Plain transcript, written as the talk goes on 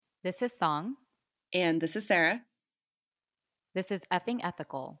This is Song. And this is Sarah. This is Effing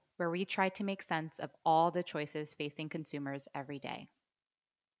Ethical, where we try to make sense of all the choices facing consumers every day.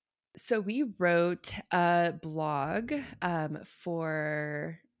 So we wrote a blog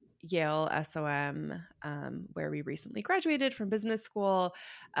for Yale SOM, where we recently graduated from business school.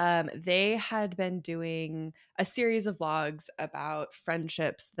 They had been doing a series of blogs about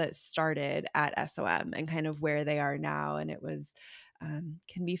friendships that started at SOM and kind of where they are now. And it was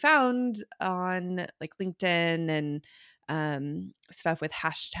can be found on like LinkedIn and stuff with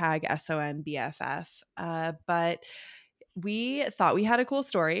hashtag SOMBFF. But we thought we had a cool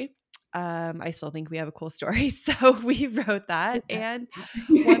story. I still think we have a cool story. So we wrote that and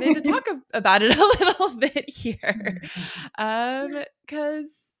wanted to talk about it a little bit here. Because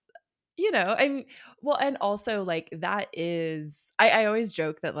and also like that is, I always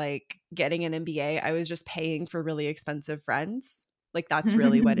joke that like getting an MBA, I was just paying for really expensive friends. Like that's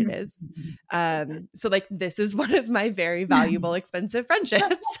really what it is. So like this is one of my very valuable, expensive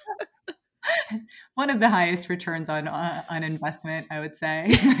friendships. One of the highest returns on investment, I would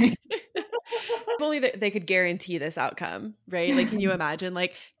say. Only that they could guarantee this outcome, right? Like, can you imagine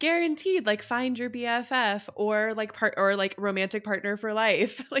like guaranteed, like find your BFF or like romantic partner for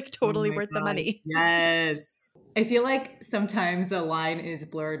life, like Oh totally my worth the God. money. Yes. I feel like sometimes the line is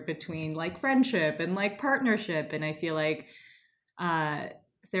blurred between like friendship and like partnership. And I feel like uh,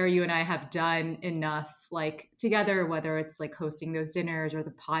 Sarah, you and I have done enough like together, whether it's like hosting those dinners or the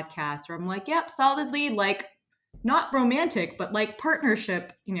podcast, where I'm like, yep, solidly like not romantic, but like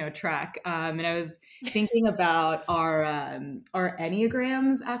partnership, track. And I was thinking about our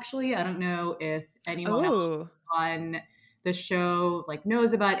Enneagrams actually. I don't know if anyone else Oh, on the show like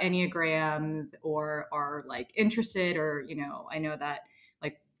knows about Enneagrams or are like interested, or I know that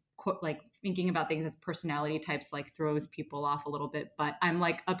like like thinking about things as personality types like throws people off a little bit, but I'm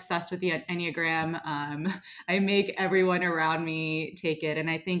like obsessed with the Enneagram. I make everyone around me take it, and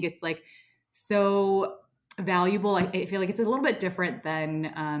I think it's like so valuable. I feel like it's a little bit different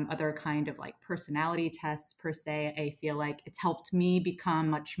than other kind of like personality tests per se. I feel like it's helped me become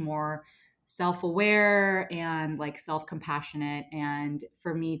much more self-aware and like self-compassionate, and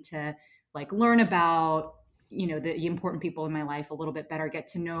for me to like learn about the important people in my life a little bit better, get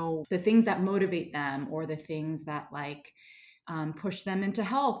to know the things that motivate them, or the things that like push them into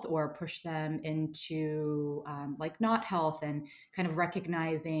health or push them into like not health, and kind of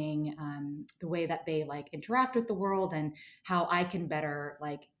recognizing the way that they like interact with the world, and how I can better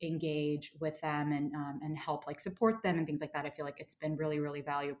like engage with them, and help like support them and things like that. I feel like it's been really, really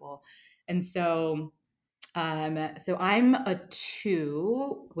valuable. And so I'm a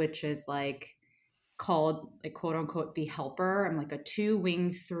 2, which is like called like quote unquote the helper. I'm like a 2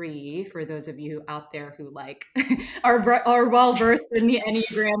 wing 3 for those of you out there who like are well versed in the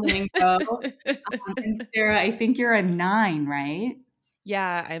Enneagram lingo. And Sarah, I think you're a 9, right?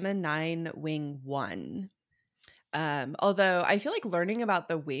 yeah, I'm a 9-wing 1. Although I feel like learning about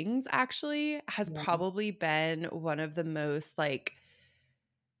the wings actually has Yeah. probably been one of the most like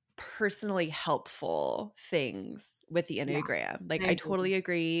personally helpful things with the Yeah, Enneagram. Like I I agree. totally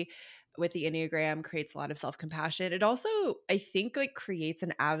agree with the Enneagram creates a lot of self-compassion. It also, I think, like creates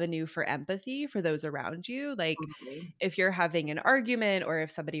an avenue for empathy for those around you. Like Totally. if you're having an argument or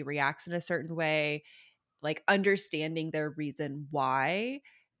if somebody reacts in a certain way, like understanding their reason why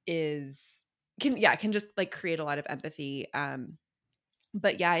is can just like create a lot of empathy.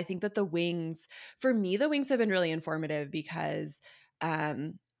 But yeah, I think that the wings, for me, the wings have been really informative because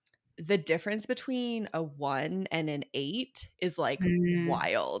um the difference between a 1 and an 8 is like Mm,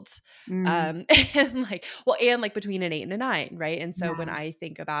 wild. mm, And like, well, and like between an 8 and a 9, right? And so when yes. I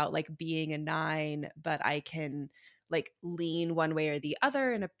think about like being a 9, but I can like lean one way or the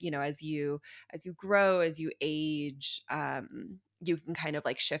other, and as you grow, as you age, you can kind of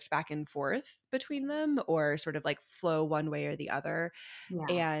like shift back and forth between them or sort of like flow one way or the other. Yeah.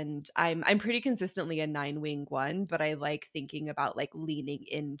 And I'm pretty consistently a 9-wing 1, but I like thinking about like leaning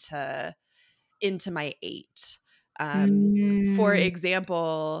into my 8. For Mm,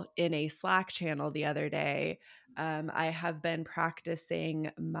 example, in a Slack channel the other day, I have been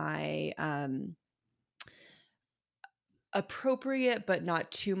practicing my appropriate but not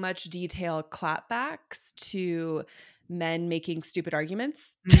too much detail clapbacks to men making stupid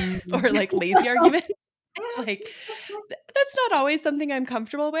arguments mm. or like lazy arguments. Like that's not always something I'm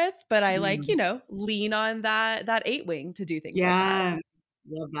comfortable with, but I like, Mm. lean on that 8-wing to do things like that. Yeah.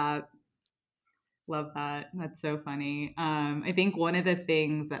 Love that. Love that. That's so funny. I think one of the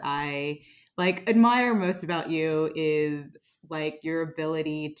things that I like admire most about you is like your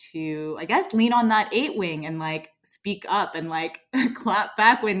ability to, I guess, lean on that 8 wing and like speak up and like clap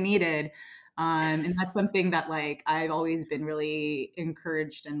back when needed. And that's something that like I've always been really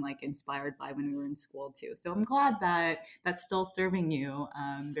encouraged and like inspired by when we were in school too. So I'm glad that that's still serving you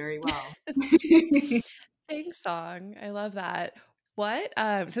very well. Thanks, song. I love that. What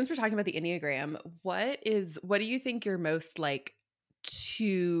since we're talking about the Enneagram, what do you think your most like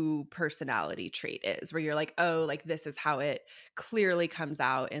two personality trait is where you're like, oh, like this is how it clearly comes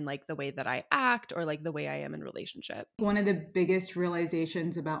out in like the way that I act or like the way I am in relationship? One of the biggest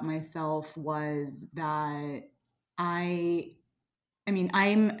realizations about myself was that I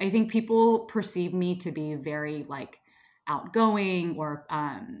I think people perceive me to be very like outgoing or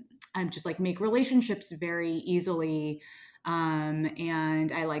I'm just like make relationships very easily.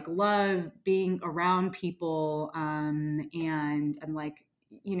 And I like love being around people. And I'm like,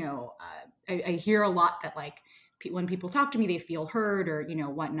 I hear a lot that like when people talk to me, they feel heard or,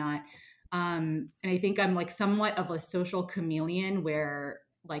 whatnot. And I think I'm like somewhat of a social chameleon where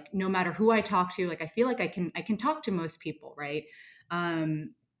like no matter who I talk to, like I feel like I can talk to most people, right?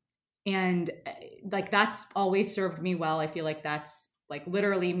 um and like that's always served me well. I feel like that's like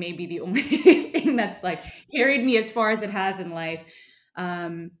literally maybe the only thing that's like carried me as far as it has in life.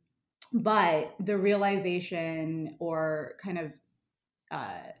 um but the realization or kind of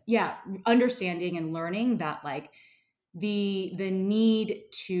yeah, understanding and learning that like the need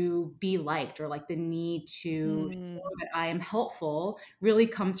to be liked or like the need to Mm, show that I am helpful really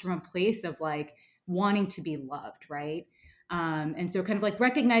comes from a place of like wanting to be loved, right? And so kind of like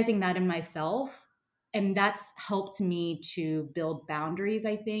recognizing that in myself, and that's helped me to build boundaries.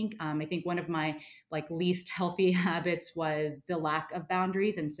 I think one of my like least healthy habits was the lack of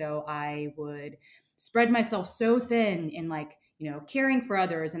boundaries, and so I would spread myself so thin in like caring for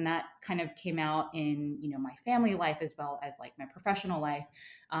others, and that kind of came out in my family life as well as like my professional life.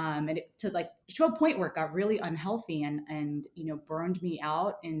 And it, to like to a point where it got really unhealthy and burned me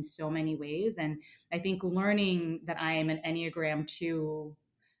out in so many ways. And I think learning that I am an Enneagram 2,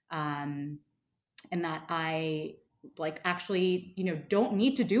 um, and that I like actually don't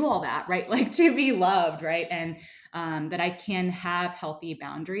need to do all that, right? Like to be loved, right? And that I can have healthy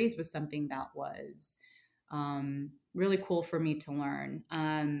boundaries was something that was really cool for me to learn.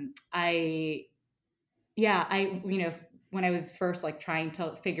 I when I was first like trying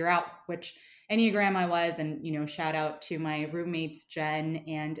to figure out which Enneagram I was, and shout out to my roommates Jen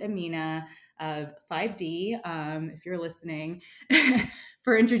and Amina of 5D, if you're listening,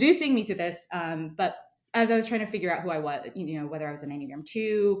 for introducing me to this. But as I was trying to figure out who I was, whether I was an Enneagram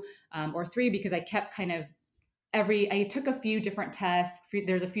 2 or 3, because I kept kind of I took a few different tests.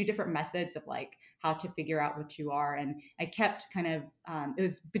 There's a few different methods of like how to figure out what you are, and I kept kind of it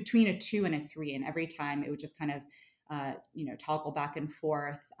was between a 2 and a 3, and every time it would just kind of toggle back and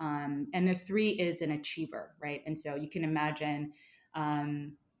forth. And the 3 is an achiever, right? And so you can imagine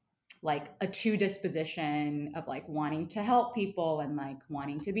um, like a 2 disposition of like wanting to help people and like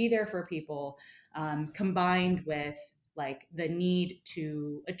wanting to be there for people, combined with like the need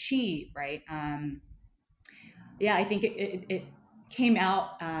to achieve, right? Yeah, I think it came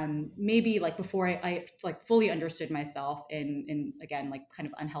out maybe like before I like fully understood myself in again like kind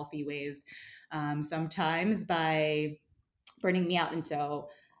of unhealthy ways, sometimes by burning me out. And so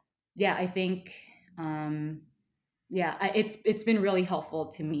yeah, I think it's been really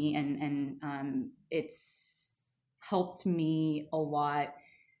helpful to me, and it's helped me a lot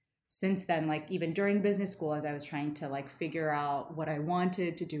since then, like even during business school as I was trying to like figure out what I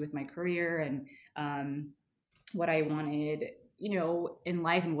wanted to do with my career, and um, what I wanted, in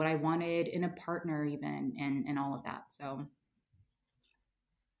life, and what I wanted in a partner even, and all of that. So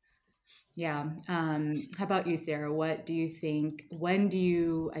yeah. How about you, Sarah? What do you think? When do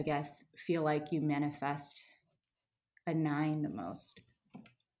you, I guess, feel like you manifest a 9 the most?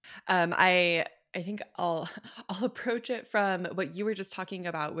 I think I'll I'll approach it from what you were just talking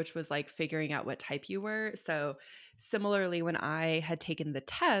about, which was like figuring out what type you were. So similarly, when I had taken the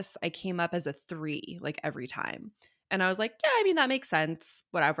test, I came up as a 3 like every time. And I was like, yeah, I mean, that makes sense.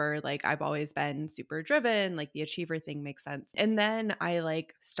 Whatever. Like, I've always been super driven. Like, the achiever thing makes sense. And then I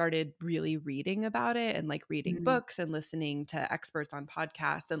like started really reading about it and like reading Mm, books and listening to experts on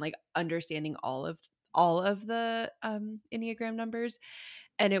podcasts and like understanding all of the Enneagram numbers.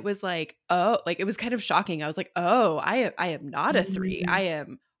 And it was like, oh, like it was kind of shocking. I was like, oh, I am not a 3. I mm,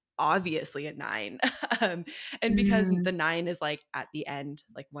 am obviously a 9. um, and because mm, the 9 is like at the end,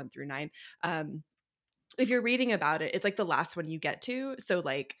 like 1 through 9. If you're reading about it, it's like the last one you get to. So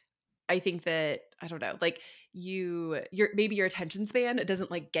like I think that, I don't know, like maybe your attention span, it doesn't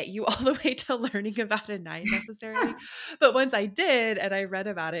like get you all the way to learning about a nine necessarily. But once I did and I read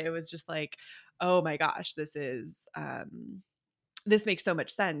about it, it was just like, oh my gosh, this makes so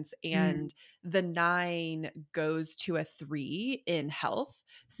much sense. Mm. And the nine goes to a three in health.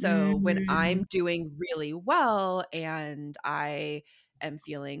 So when Mm. I'm doing really well and I am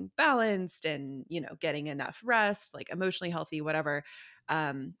feeling balanced and, getting enough rest, like emotionally healthy, whatever,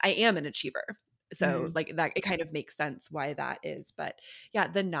 I am an achiever. So Mm. like that, it kind of makes sense why that is. But yeah,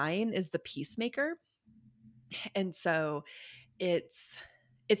 the nine is the peacemaker. And so it's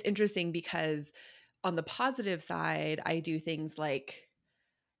interesting because on the positive side, I do things like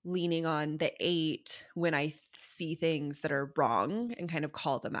leaning on the eight when I see things that are wrong and kind of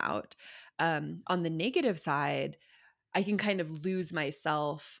call them out. On the negative side, I can kind of lose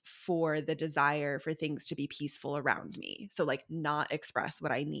myself for the desire for things to be peaceful around me. So, like, not express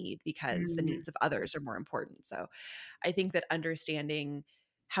what I need because the Mm. needs of others are more important. So, I think that understanding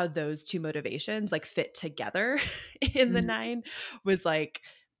how those two motivations like fit together in the Mm. nine was like,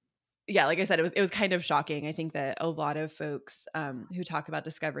 yeah, like I said, it was kind of shocking. I think that a lot of folks who talk about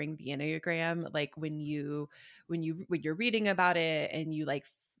discovering the Enneagram, like when you're reading about it and you like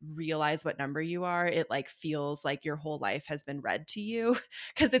realize what number you are, it like feels like your whole life has been read to you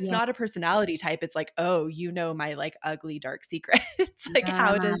because it's Yeah. not a personality type. It's like, oh, my like ugly dark secrets. Like Yeah.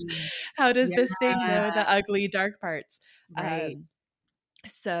 how does Yeah. this thing know the ugly dark parts? Right.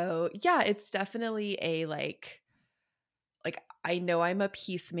 So yeah, it's definitely a like I know I'm a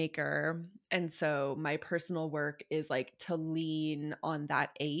peacemaker, and so my personal work is like to lean on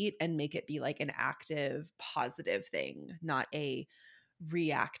that eight and make it be like an active positive thing, not a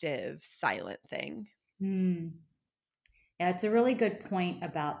reactive silent thing. Mm. Yeah, it's a really good point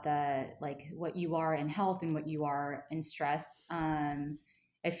about the like what you are in health and what you are in stress.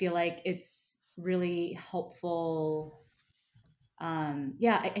 I feel like it's really helpful.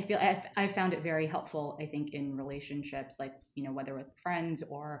 Yeah, I feel I found it very helpful. I think in relationships, like whether with friends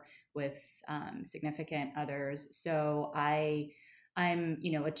or with significant others. So I'm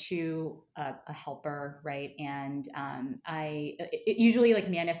a two a helper, right? And it usually like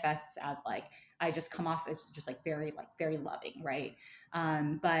manifests as like I just come off as just like very loving, right?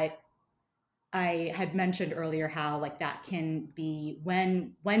 But I had mentioned earlier how like that can be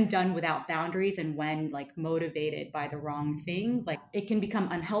when done without boundaries and when like motivated by the wrong things, like it can become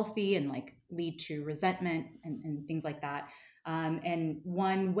unhealthy and like lead to resentment and things like that. And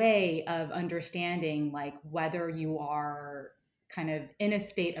one way of understanding like whether you are kind of in a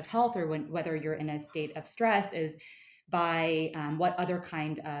state of health or whether you're in a state of stress is by what other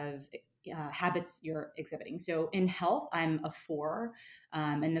kind of habits you're exhibiting. So in health, I'm a four,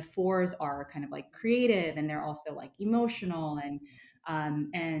 and the fours are kind of like creative, and they're also like emotional, and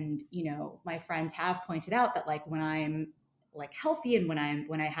my friends have pointed out that like when I'm like healthy and when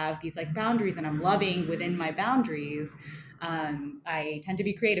I have these like boundaries and I'm loving within my boundaries, I tend to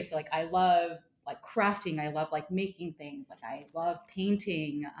be creative. So like I love like crafting, I love like making things, like I love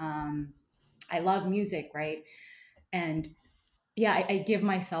painting, I love music, right? And yeah, I give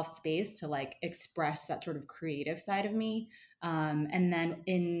myself space to like express that sort of creative side of me. And then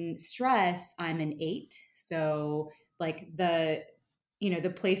in stress, I'm an eight. So like the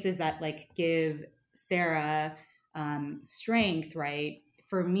places that like give Sarah strength, right?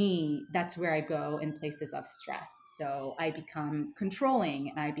 For me, that's where I go in places of stress. So I become controlling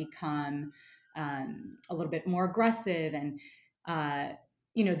and I become a little bit more aggressive and uh,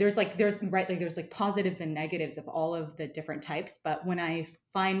 there's right like there's like positives and negatives of all of the different types, but when I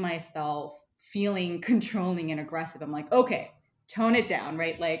find myself feeling controlling and aggressive, I'm like, okay, tone it down,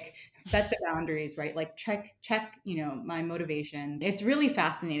 right? Like set the boundaries, right? Like check my motivations. It's really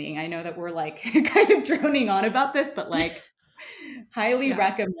fascinating. I know that we're like kind of droning on about this, but like highly Yeah.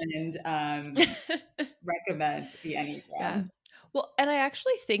 recommend the Yeah. Enneagram. Well, and I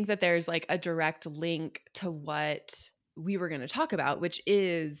actually think that there's like a direct link to what we were going to talk about, which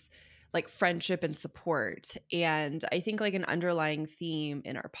is like friendship and support. And I think like an underlying theme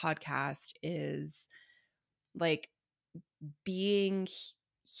in our podcast is like being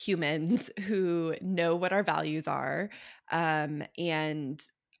humans who know what our values are, and,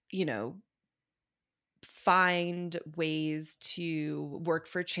 you know, find ways to work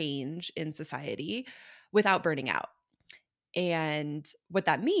for change in society without burning out. And what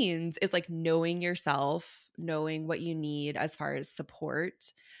that means is like knowing yourself, knowing what you need as far as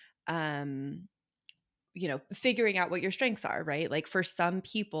support, um, figuring out what your strengths are, right? Like for some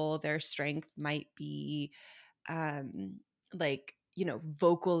people, their strength might be um like,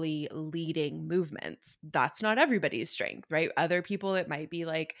 vocally leading movements. That's not everybody's strength, right? Other people, it might be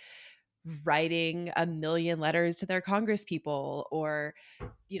like writing a million letters to their congress people, or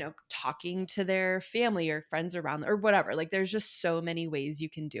talking to their family or friends around, or whatever. Like there's just so many ways you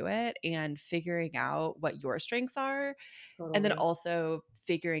can do it, and figuring out what your strengths are, and then Totally. also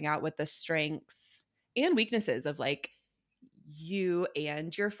figuring out what the strengths and weaknesses of like you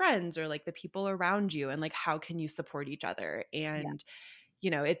and your friends, or like the people around you, and like how can you support each other. Yeah. And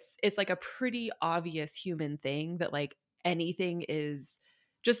it's like a pretty obvious human thing that like anything is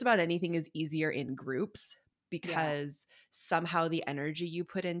just about anything is easier in groups, Yeah. because somehow the energy you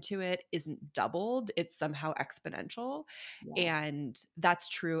put into it isn't doubled, it's somehow exponential. Yeah. And that's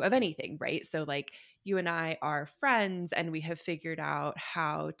true of anything, right? So like you and I are friends, and we have figured out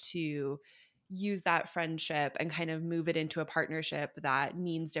how to use that friendship and kind of move it into a partnership that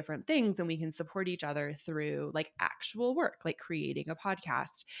means different things, and we can support each other through like actual work, like creating a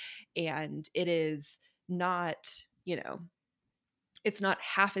podcast. And it is not, it's not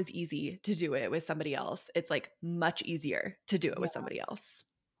half as easy to do it with somebody else. It's like much easier to do it Yeah. with somebody else.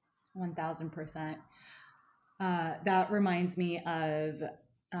 1000%. That reminds me of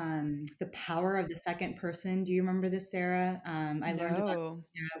the power of the second person. Do you remember this, Sarah? I learned about No.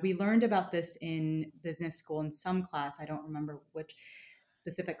 Yeah, we learned about this in business school in some class. I don't remember which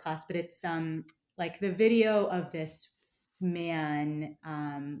specific class, but it's like the video of this man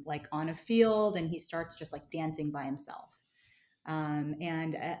like on a field, and he starts just like dancing by himself.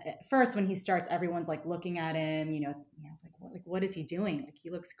 And at first, when he starts, everyone's like looking at him, like what is he doing? Like he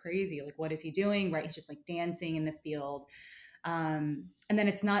looks crazy. Like what is he doing? Right? He's just like dancing in the field. And then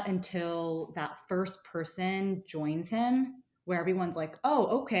it's not until that first person joins him where everyone's like,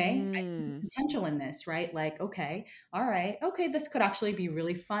 oh, okay, I see Mm. potential in this, right? Like, okay, all right, okay, this could actually be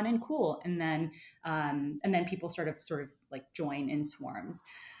really fun and cool. And then people sort of like join in swarms.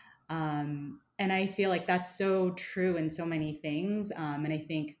 And I feel like that's so true in so many things. And I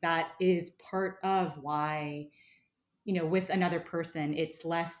think that is part of why, with another person, it's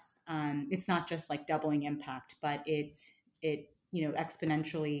less, it's not just like doubling impact, but it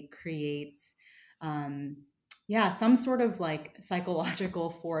exponentially creates, um, yeah, some sort of like psychological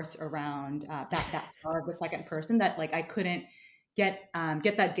force around that power of the second person that like I couldn't get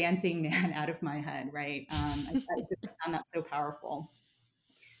that dancing man out of my head, right? I just found that so powerful.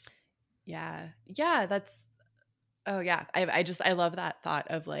 Yeah. Yeah, that's oh yeah. I love that thought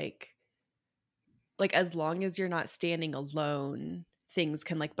of like as long as you're not standing alone, things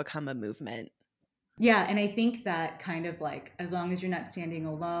can like become a movement. Yeah, and I think that kind of like as long as you're not standing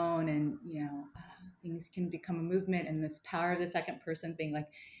alone, and things can become a movement, and this power of the second person thing, like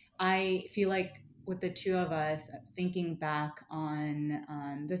I feel like with the two of us thinking back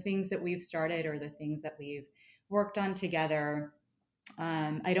on the things that we've started or the things that we've worked on together,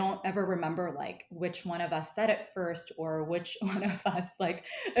 I don't ever remember like which one of us said it first or which one of us like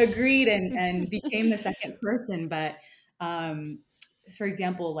agreed and became the second person. But um, for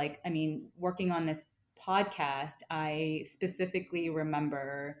example, like, I mean, working on this podcast, I specifically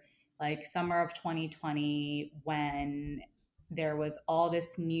remember like summer of 2020 when there was all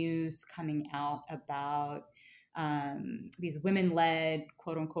this news coming out about these women led,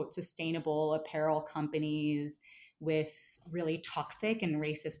 quote unquote, sustainable apparel companies with really toxic and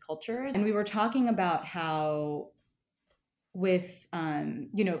racist cultures. And we were talking about how with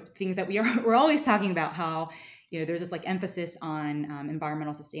things that we're always talking about how there's this like emphasis on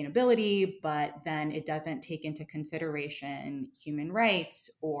environmental sustainability, but then it doesn't take into consideration human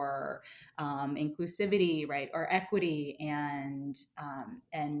rights or inclusivity, right, or equity, and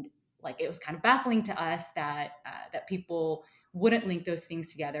like it was kind of baffling to us that people wouldn't link those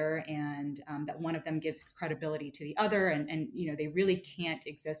things together, and that one of them gives credibility to the other, and they really can't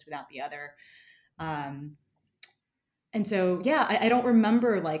exist without the other. um, and so, yeah, I don't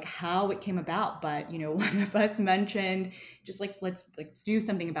remember like how it came about, but one of us mentioned just like let's do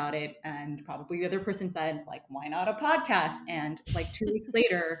something about it, and probably the other person said like, why not a podcast? And like 2 weeks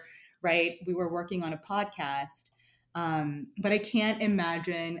later, right, we were working on a podcast. But I can't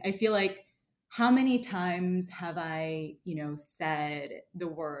imagine. I feel like how many times have I said the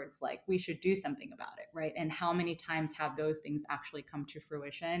words like we should do something about it, right? And how many times have those things actually come to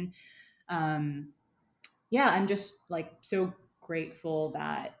fruition? Um, yeah, I'm just like so grateful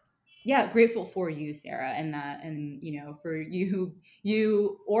that yeah, grateful for you, Sarah, and that, and for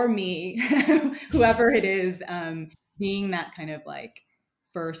you or me, whoever it is, being that kind of like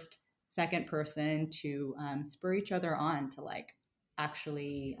first, second person to spur each other on to like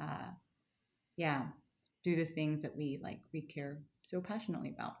actually, yeah, do the things that we care so passionately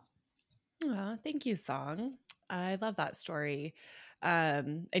about. Aw, thank you, Song. I love that story.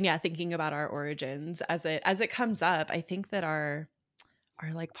 And yeah, thinking about our origins as it comes up, I think that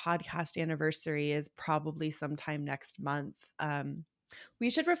our like podcast anniversary is probably sometime next month. We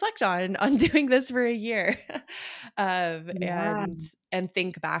should reflect on doing this for a year, Yeah. and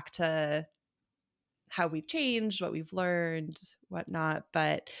think back to how we've changed, what we've learned, whatnot.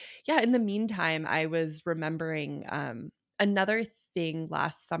 But yeah, in the meantime, I was remembering another thing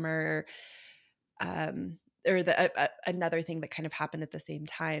last summer, or another thing that kind of happened at the same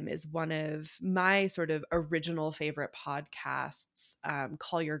time is one of my sort of original favorite podcasts,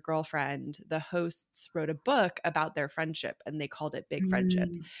 Call Your Girlfriend. The hosts wrote a book about their friendship and they called it Big Friendship.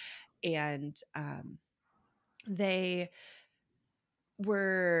 Mm, And they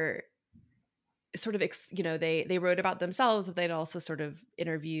were sort of they wrote about themselves, but they'd also sort of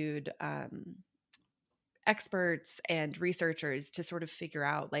interviewed experts and researchers to sort of figure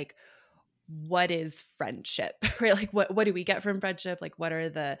out like what is friendship, right? Like what do we get from friendship? Like what are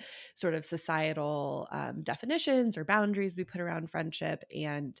the sort of societal definitions or boundaries we put around friendship?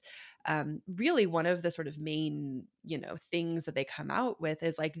 And really one of the sort of main things that they come out with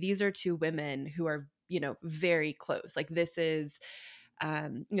is like these are two women who are very close. Like this is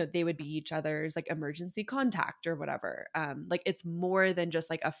they would be each other's like emergency contact or whatever. Like it's more than just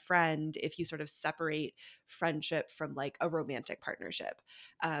like a friend if you sort of separate friendship from like a romantic partnership.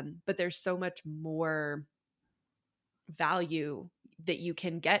 But there's so much more value that you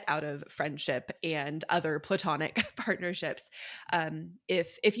can get out of friendship and other platonic partnerships,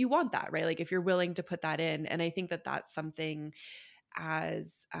 if you want that, right? Like if you're willing to put that in. And I think that that's something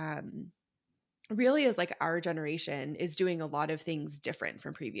as really as like our generation is doing a lot of things different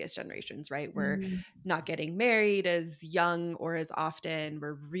from previous generations, right? We're mm, not getting married as young or as often.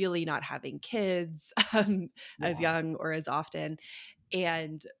 We're really not having kids as yeah. young or as often.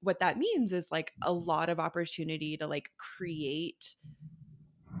 And what that means is like a lot of opportunity to like create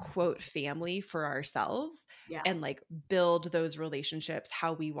quote family for ourselves Yeah. and like build those relationships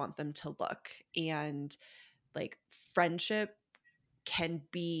how we want them to look. And like friendship can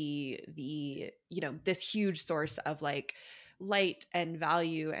be the this huge source of like light and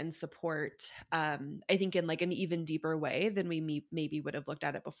value and support, I think in like an even deeper way than we maybe would have looked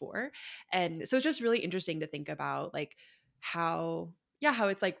at it before. And so it's just really interesting to think about like how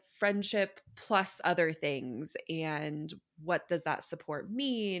it's like friendship plus other things, and what does that support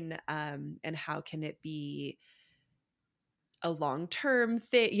mean, and how can it be a long-term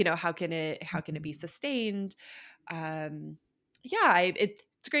thing, how can it be sustained. um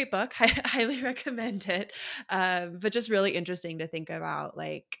it's a great book. I highly recommend it. But just really interesting to think about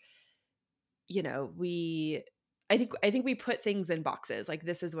like we I think we put things in boxes, like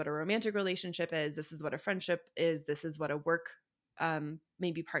this is what a romantic relationship is, this is what a friendship is, this is what a work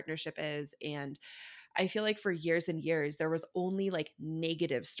maybe partnership is. And I feel like for years and years, there was only like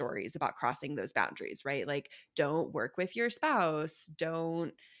negative stories about crossing those boundaries, right? Like, don't work with your spouse,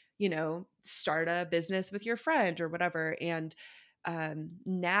 don't, start a business with your friend or whatever. And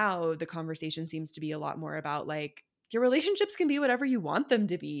now the conversation seems to be a lot more about like, your relationships can be whatever you want them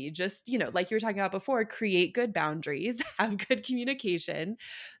to be. Just, like you were talking about before, create good boundaries, have good communication,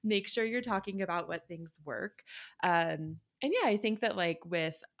 make sure you're talking about what things work. And yeah, I think that like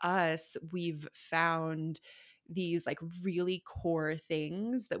with us, we've found these like really core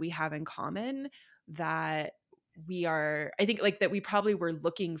things that we have in common that I think like that we probably were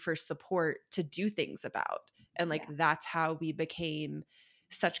looking for support to do things about. And like Yeah. that's how we became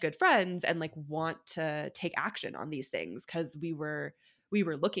such good friends and like want to take action on these things, because we were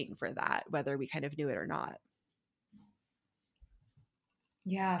looking for that, whether we kind of knew it or not.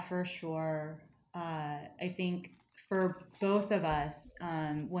 Yeah, for sure. I think for both of us,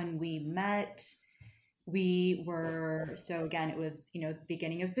 when we met, we were so again, it was the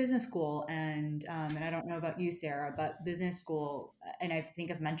beginning of business school, and I don't know about you, Sarah, but business school, and I think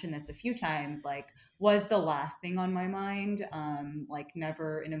I've mentioned this a few times, like was the last thing on my mind. Like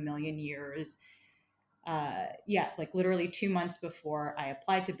never in a million years. Yeah, like literally 2 months before I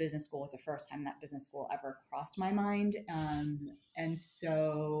applied to business school was the first time that business school ever crossed my mind. And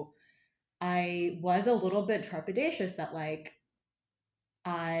so I was a little bit trepidatious that like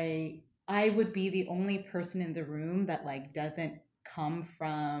I would be the only person in the room that like doesn't come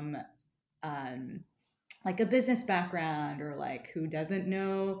from um like a business background, or like who doesn't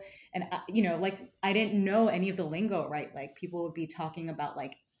know. And like I didn't know any of the lingo, right? Like people would be talking about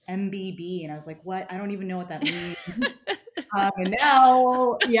like MBB and I was like, what? I don't even know what that means. And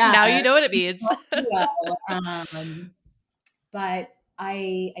now, yeah, Now you know what it means. well, but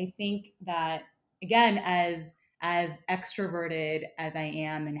I think that again, as extroverted as I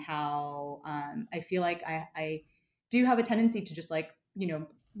am, and how I feel like I do have a tendency to just like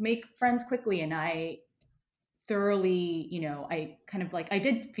make friends quickly, and I thoroughly, I kind of like, I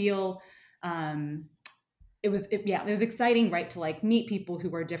did feel, it was exciting, right, to like meet people who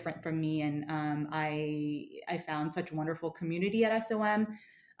were different from me. And I found such wonderful community at SOM.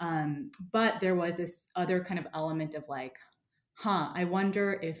 But there was this other kind of element of like, I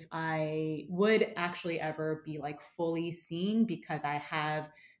wonder if I would actually ever be like fully seen, because I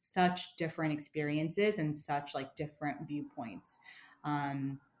have such different experiences and such like different viewpoints.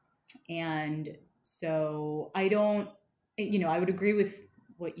 Um, and so I don't, I would agree with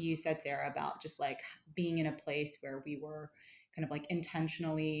what you said, Sarah, about just like being in a place where we were kind of like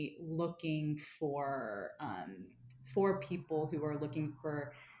intentionally looking for people who are looking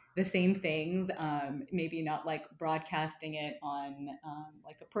for the same things, maybe not like broadcasting it on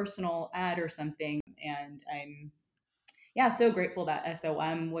like a personal ad or something. And I'm, yeah, so grateful that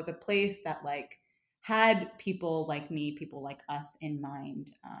SOM was a place that like had people like me, people like us in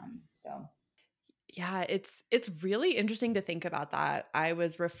mind. So Yeah, it's really interesting to think about that. I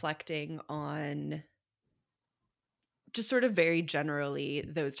was reflecting on just sort of very generally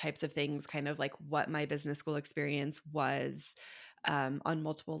those types of things, kind of like what my business school experience was, on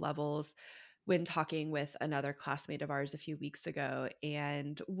multiple levels, when talking with another classmate of ours a few weeks ago.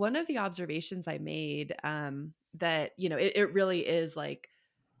 And one of the observations I made, that, it really is like,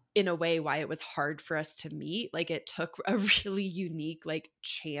 in a way, why it was hard for us to meet. Like, it took a really unique, like,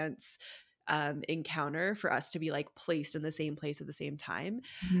 chance encounter for us to be like placed in the same place at the same time,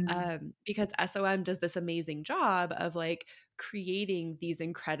 mhm. because SOM does this amazing job of like creating these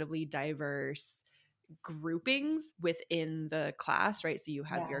incredibly diverse groupings within the class, right? So you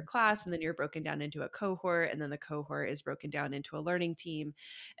have Yeah. your class, and then you're broken down into a cohort, and then the cohort is broken down into a learning team,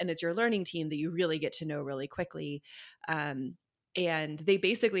 and it's your learning team that you really get to know really quickly. And they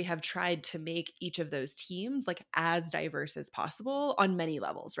basically have tried to make each of those teams like as diverse as possible on many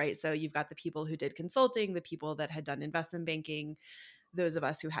levels, right? So you've got the people who did consulting, the people that had done investment banking, those of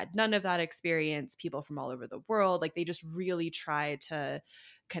us who had none of that experience, people from all over the world. Like, they just really try to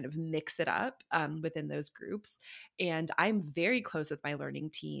kind of mix it up, within those groups. And I'm very close with my learning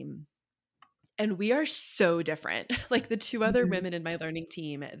team, and we are so different. Like, the two other Mhm. women in my learning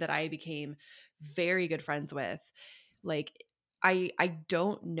team that I became very good friends with, like, I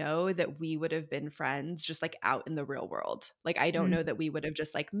don't know that we would have been friends just like out in the real world. Like, I don't know Mhm. that we would have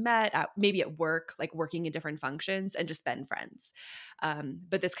just like met at, maybe at work, like working in different functions, and just been friends.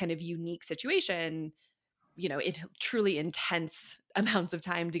 But this kind of unique situation, it truly intense amounts of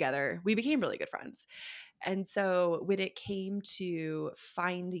time together, we became really good friends. And so when it came to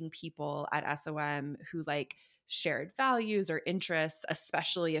finding people at SOM who like shared values or interests,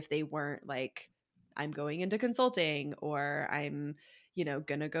 especially if they weren't like, I'm going into consulting, or I'm,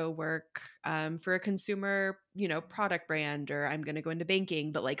 gonna go work, for a consumer, product brand, or I'm gonna go into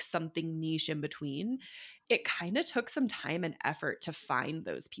banking, but like something niche in between, it kind of took some time and effort to find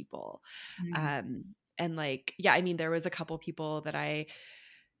those people. Mhm. And like, yeah, I mean, there was a couple people that I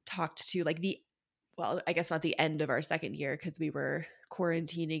talked to, like, well, I guess not the end of our second year, because we were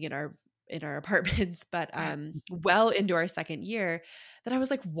quarantining in our apartments, but Right. well into our second year, that I was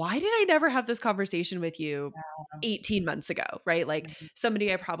like, why did I never have this conversation with you 18 months ago, right? Like, Mhm.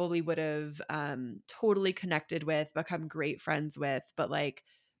 somebody I probably would have totally connected with, become great friends with, but like,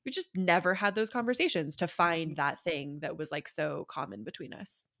 we just never had those conversations to find Right. that thing that was like so common between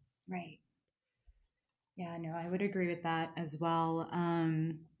us. Right. Yeah, no, I would agree with that as well.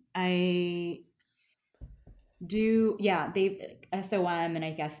 I do, yeah, they, SOM and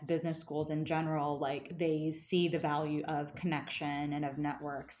I guess business schools in general, like they see the value of connection and of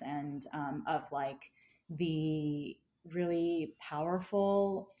networks, and of like the really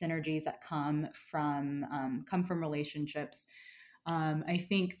powerful synergies that come from relationships. I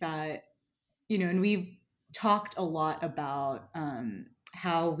think that, and we've talked a lot about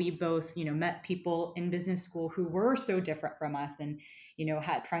how we both, met people in business school who were so different from us, and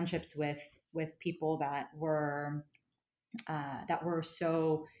had friendships with people that were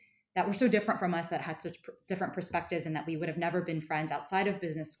so different from us, that had such different perspectives, and that we would have never been friends outside of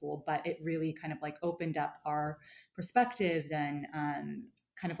business school. But it really kind of like opened up our perspectives, and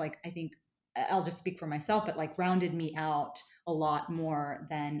kind of like, I think, I'll just speak for myself, but like rounded me out a lot more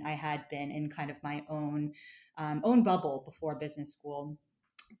than I had been in kind of my own bubble before business school.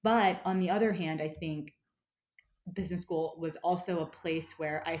 But on the other hand, I think business school was also a place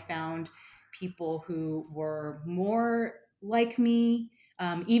where I found people who were more like me,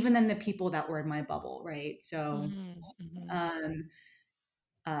 even than the people that were in my bubble, right? Mm-hmm. Um,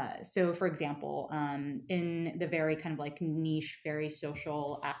 so for example, in the very kind of like niche, very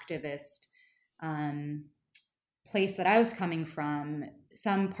social activist um, place that I was coming from,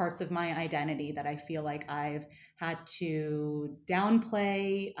 some parts of my identity that I feel like I've had to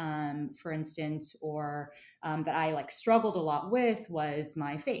downplay, for instance, or that I like struggled a lot with was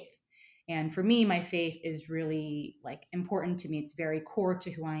my faith. And for me, my faith is really like important to me. It's very core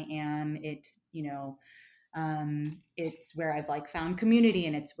to who I am. It's where I've like found community,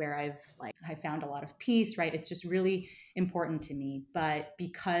 and it's where I found a lot of peace, right? It's just really important to me. But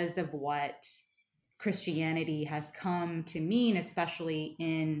because of what Christianity has come to mean, especially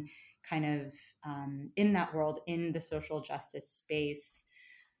in kind of in that world, in the social justice space,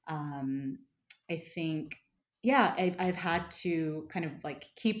 um, I think, yeah, I've had to kind of like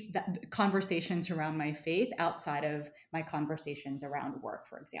keep conversations around my faith outside of my conversations around work,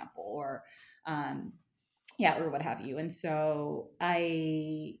 for example, or um, yeah, or what have you. And so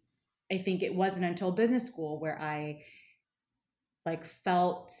I think it wasn't until business school where I like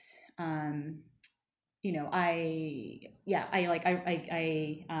felt um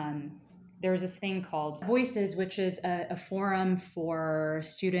there was this thing called Voices, which is a forum for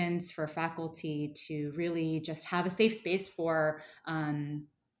students, for faculty to really just have a safe space for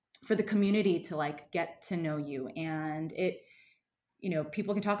the community to like get to know you. And it,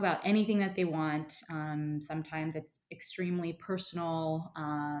 people can talk about anything that they want. Sometimes it's extremely personal.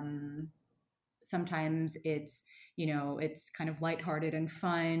 Sometimes it's kind of lighthearted and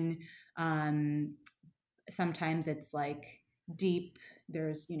fun. Um, Sometimes it's like deep.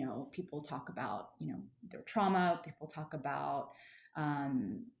 There's, people talk about, their trauma. People talk about,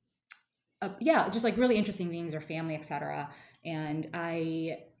 um, yeah, just like really interesting things, or family, etc. And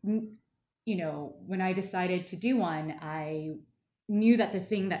when I decided to do one, I knew that the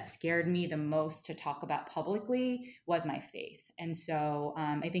thing that scared me the most to talk about publicly was my faith. And so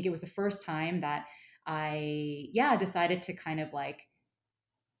I think it was the first time that I decided to kind of like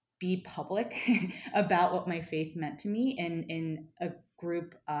be public about what my faith meant to me in a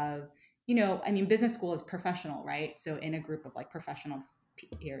group of, I mean, business school is professional, right? So in a group of like professional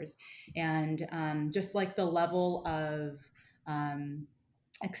peers, and just like the level of um,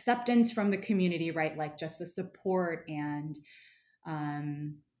 acceptance from the community, right? Like just the support and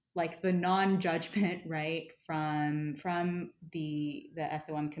um, like the non-judgment, right, from the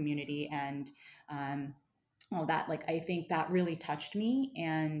SOM community, and um, all that. Like I think that really touched me,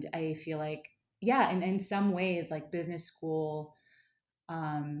 and I feel like, yeah, and in some ways, like business school,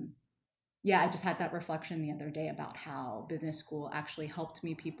 um, yeah, I just had that reflection the other day about how business school actually helped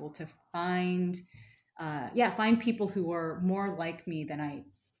me people to find people who were more like me than I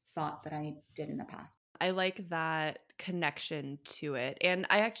thought that I did in the past. I like that connection to it. And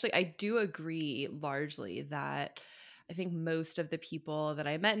I do agree largely that I think most of the people that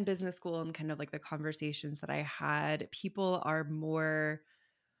I met in business school and kind of like the conversations that I had, people are more,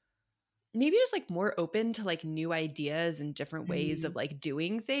 maybe just like more open to like new ideas and different ways of Mm. like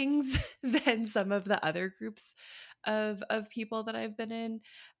doing things than some of the other groups of people that I've been in.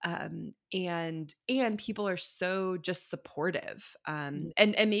 And people are so just supportive. And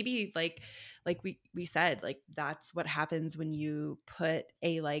maybe like we said, like that's what happens when you put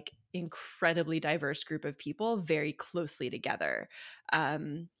a like incredibly diverse group of people very closely together.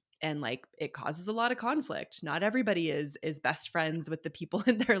 And like it causes a lot of conflict. Not everybody is best friends with the people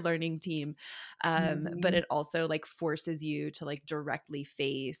in their learning team. But Mhm. it also like forces you to like directly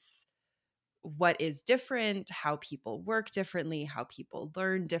face what is different, how people work differently, how people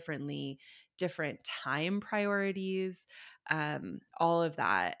learn differently, different time priorities, all of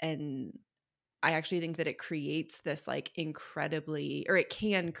that. And I actually think that it creates this like incredibly, or it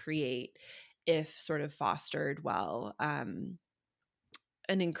can create, if sort of fostered well,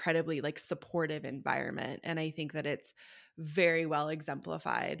 an incredibly like supportive environment. And I think that it's very well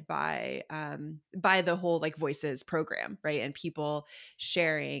exemplified by the whole like Voices program, right? And people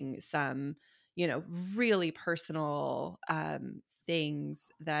sharing some, really personal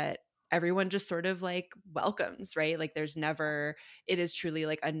things that everyone just sort of like welcomes, right? Like there's never, it is truly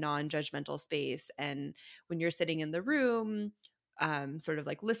like a non-judgmental space. And when you're sitting in the room, sort of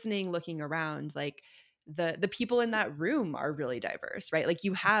like listening, looking around, like the people in that room are really diverse, right? Like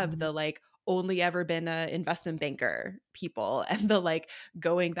you have Mhm. the like only ever been a investment banker people, and the like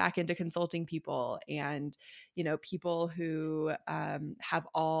going back into consulting people, and people who have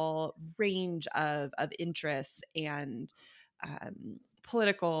all range of interests, and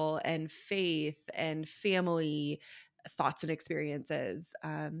political and faith and family thoughts and experiences,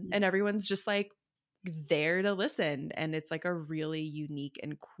 and everyone's just like there to listen. And it's like a really unique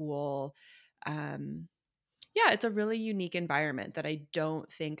and cool, um yeah, it's a really unique environment that I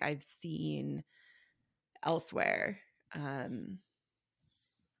don't think I've seen elsewhere. Um,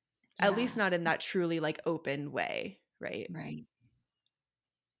 at least Yeah. not in that truly like open way, right? Right.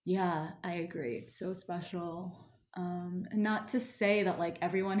 Yeah, I agree. It's so special. And not to say that like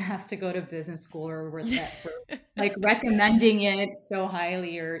everyone has to go to business school or that for like recommending it so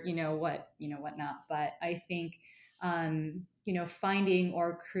highly or whatnot. But I think finding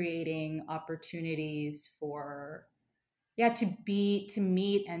or creating opportunities for to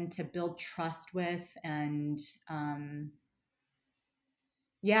meet and to build trust with and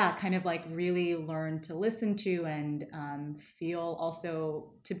kind of like really learn to listen to and feel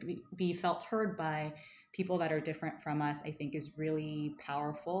also to be felt heard by people that are different from us, I think is really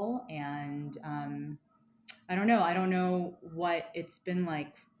powerful. And I don't know what it's been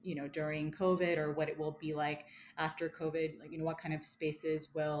like, during COVID or what it will be like after COVID, like, what kind of spaces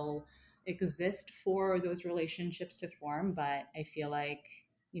will exist for those relationships to form. But I feel like,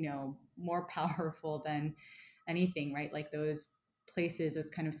 more powerful than anything, right? Like those places,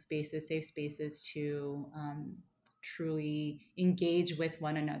 those kind of spaces, safe spaces to truly engage with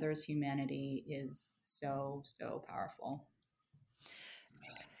one another's humanity is so, so powerful.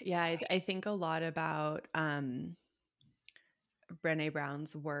 Yeah, I think a lot about Brené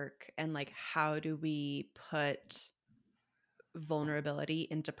Brown's work and like how do we put vulnerability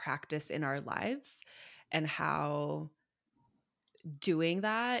into practice in our lives, and how doing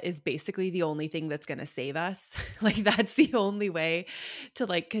that is basically the only thing that's going to save us. Like that's the only way to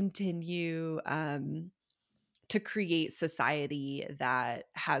like continue to create society that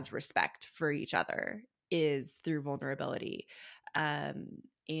has respect for each other, is through vulnerability. um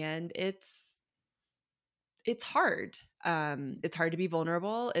and it's hard. It's hard to be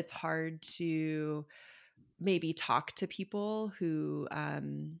vulnerable. It's hard to maybe talk to people who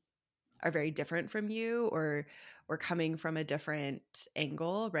are very different from you, or coming from a different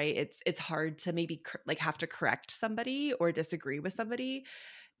angle, right? It's hard to maybe like have to correct somebody or disagree with somebody.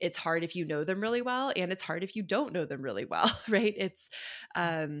 It's hard if you know them really well, and it's hard if you don't know them really well, right?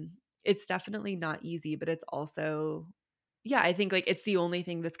 Um it's definitely not easy, but it's also, yeah, I think like it's the only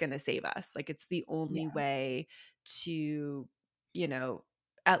thing that's going to save us. Like it's the only Yeah. way to, you know,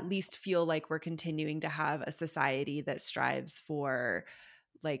 at least feel like we're continuing to have a society that strives for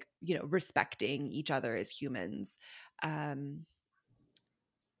like, respecting each other as humans. um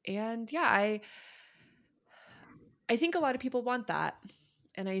and yeah, I think a lot of people want that.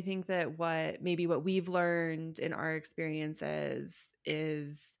 And I think that what we've learned in our experiences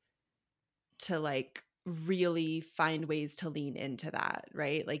is to like really find ways to lean into that,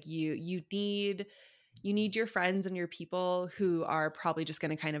 right? Like you need your friends and your people who are probably just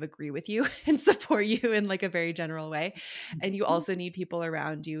going to kind of agree with you and support you in like a very general way. And you also need people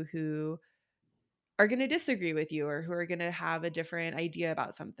around you who are going to disagree with you, or who are going to have a different idea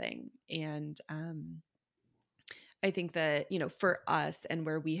about something. And I think that, for us, and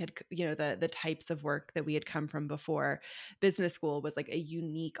where we had, the types of work that we had come from before, business school was like a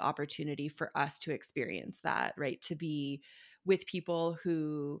unique opportunity for us to experience that, right? To be with people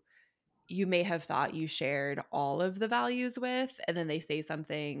who you may have thought you shared all of the values with, and then they say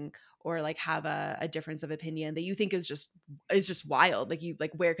something or like have a difference of opinion that you think is just wild. Like you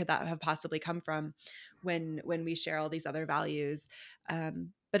like, where could that have possibly come from when we share all these other values?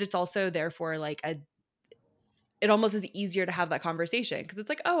 But it's also therefore like it almost is easier to have that conversation, because it's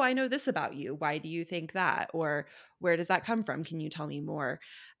like, oh, I know this about you. Why do you think that? Or where does that come from? Can you tell me more?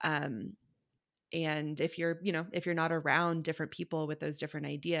 Um, and if you're not around different people with those different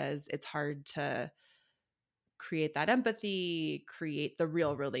ideas, it's hard to create that empathy, create the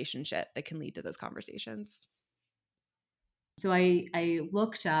real relationship that can lead to those conversations. So I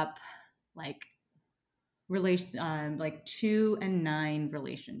looked up like like 2 and 9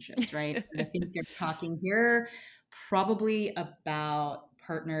 relationships, right? And I think they're talking here probably about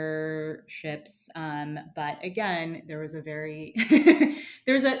partnerships. But again, there was a very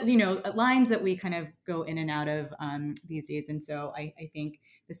there's lines that we kind of go in and out of these days. And so I think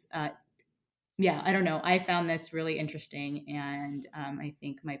this I don't know. I found this really interesting, and I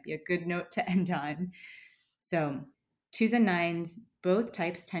think might be a good note to end on. So, 2s and 9s, both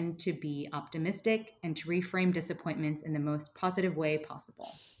types tend to be optimistic and to reframe disappointments in the most positive way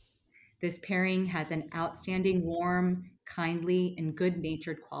possible. This pairing has an outstanding, warm, kindly, and good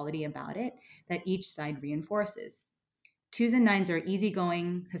natured quality about it that each side reinforces. 2s and 9s are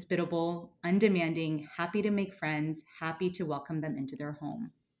easygoing, hospitable, undemanding, happy to make friends, happy to welcome them into their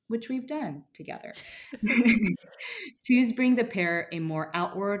home, which we've done together. 2s bring the pair a more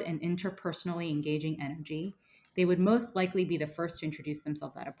outward and interpersonally engaging energy. They would most likely be the first to introduce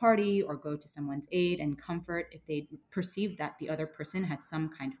themselves at a party or go to someone's aid and comfort if they perceived that the other person had some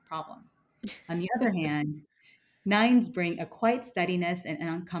kind of problem. On the other hand, Nines bring a quiet steadiness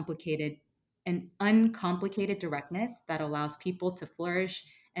and uncomplicated directness that allows people to flourish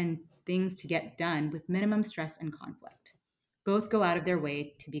and things to get done with minimum stress and conflict. Both go out of their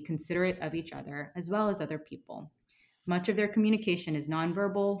way to be considerate of each other as well as other people. Much of their communication is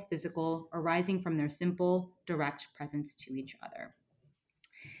nonverbal, physical, arising from their simple, direct presence to each other.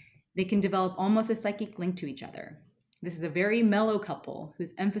 They can develop almost a psychic link to each other. This is a very mellow couple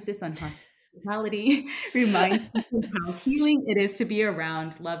whose emphasis on hospitality reminds people how healing it is to be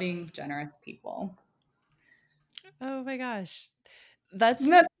around loving, generous people. Oh my gosh. Isn't That's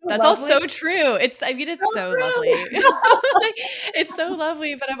that so that's all lovely? so true. I mean, it's So so lovely. true. Like, it's so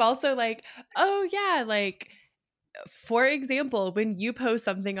lovely, but I'm also like, oh yeah, like for example, when you post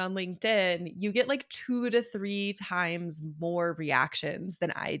something on LinkedIn, you get like 2 to 3 times more reactions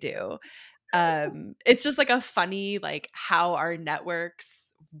than I do. It's just like a funny like how our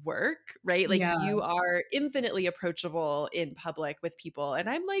networks work, right? Like Yeah. you are infinitely approachable in public with people, and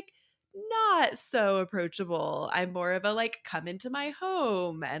I'm like not so approachable. I'm more of a like come into my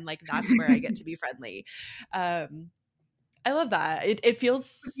home, and like that's where I get to be friendly. Um I love that. It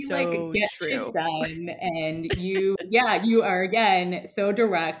feels You like so get shit true. done and you are again so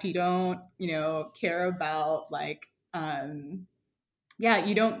direct. You don't, care about like you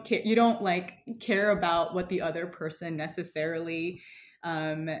don't like care about what the other person necessarily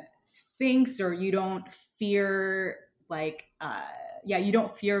um thinks, or you don't fear like you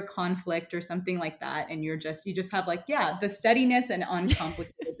don't fear conflict or something like that, and you just have like the steadiness and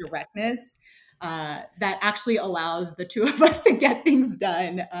uncomplicated directness that actually allows the two of us to get things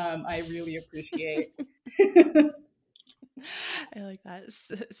done. I really appreciate. I like that.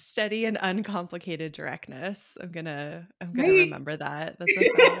 Steady and uncomplicated directness. I'm gonna Right. remember that. That's a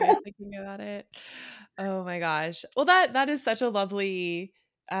funny way of thinking about it. Oh my gosh. Well, that is such a lovely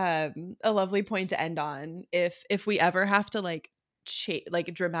point to end on. If we ever have to like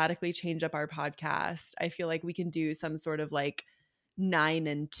like dramatically change up our podcast, I feel like we can do some sort of like 9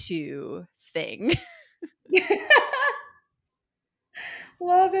 and 2 thing.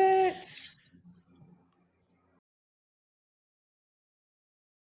 Love it.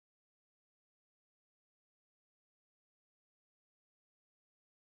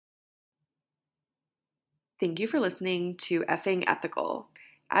 Thank you for listening to Effing Ethical.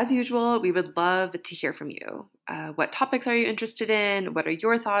 As usual, we would love to hear from you. What topics are you interested in? What are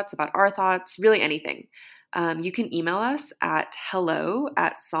your thoughts about our thoughts? Really anything. You can email us at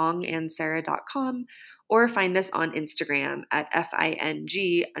hello@songandsarah.com or find us on Instagram at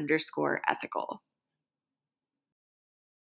FING_ethical.